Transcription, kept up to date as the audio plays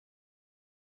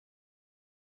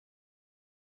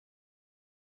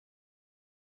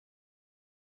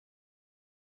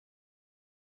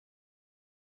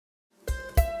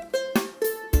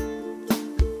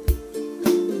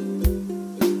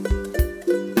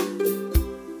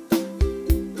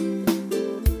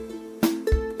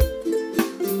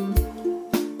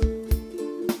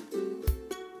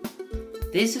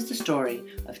This is the story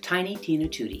of Tiny Tina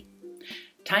Tootie.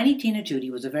 Tiny Tina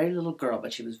Tootie was a very little girl,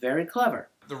 but she was very clever.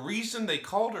 The reason they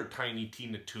called her Tiny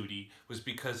Tina Tootie was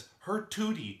because her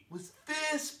tootie was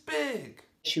this big.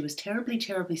 She was terribly,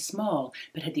 terribly small,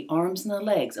 but had the arms and the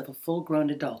legs of a full-grown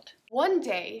adult. One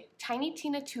day, Tiny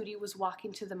Tina Tootie was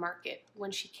walking to the market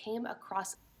when she came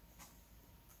across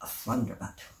a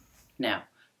Flunderbutt. Now,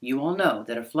 you all know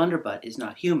that a Flunderbutt is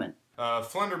not human.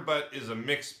 Flunderbutt is a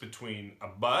mix between a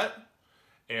butt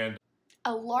and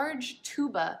a large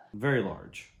tuba. Very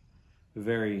large.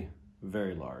 Very,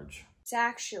 very large. It's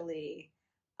actually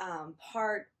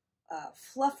part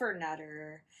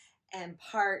fluffernutter and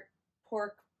part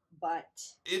pork butt.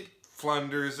 It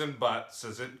flunders and butts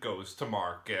as it goes to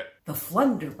market. The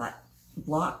Flunderbutt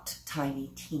blocked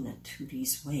Tiny Tina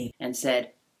Tootie's way and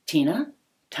said, "Tina?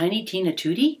 Tiny Tina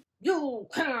Tootie? You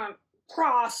can't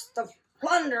cross the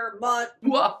Flunderbutt."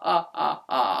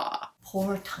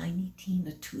 Poor Tiny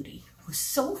Tina Tootie was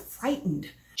so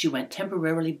frightened. She went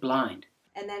temporarily blind.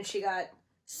 And then she got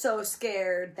so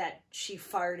scared that she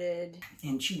farted.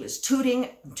 And she was tooting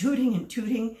and tooting and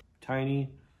tooting.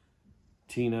 Tiny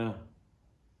Tina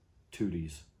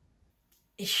Tooties.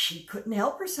 She couldn't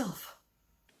help herself.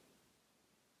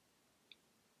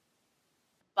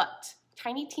 But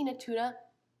Tiny Tina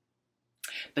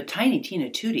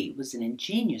Tootie was an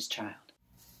ingenious child.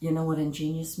 You know what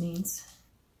ingenious means?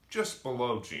 Just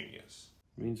below genius.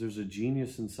 It means there's a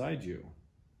genius inside you.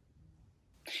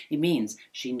 It means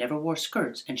she never wore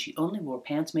skirts and she only wore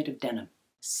pants made of denim.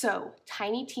 So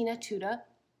Tiny Tina Tootie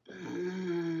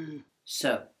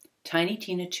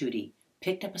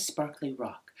picked up a sparkly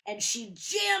rock. And she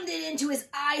jammed it into his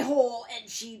eye hole and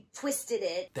she twisted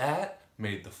it. That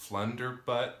made the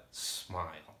Flunderbutt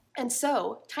smile. And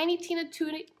so Tiny Tina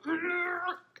Tootie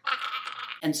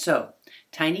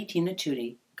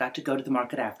got to go to the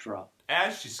market after all.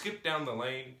 As she skipped down the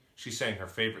lane, she sang her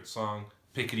favorite song,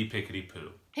 Pickety Pickety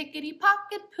Poo. Pickety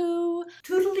pocket poo.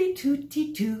 Toodly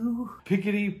tooty too.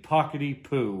 Pickety pockety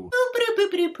poo. Boopity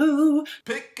boopity poo.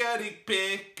 Pickety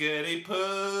pickety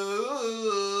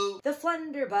poo. The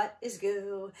Flunderbutt is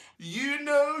goo. You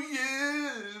know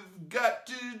you've got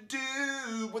to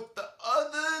do what the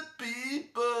other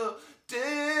people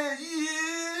tell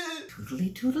you.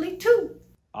 Toodly toodly too.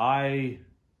 I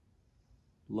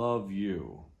love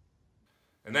you.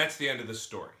 And that's the end of the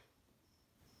story.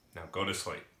 Now go to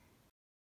sleep.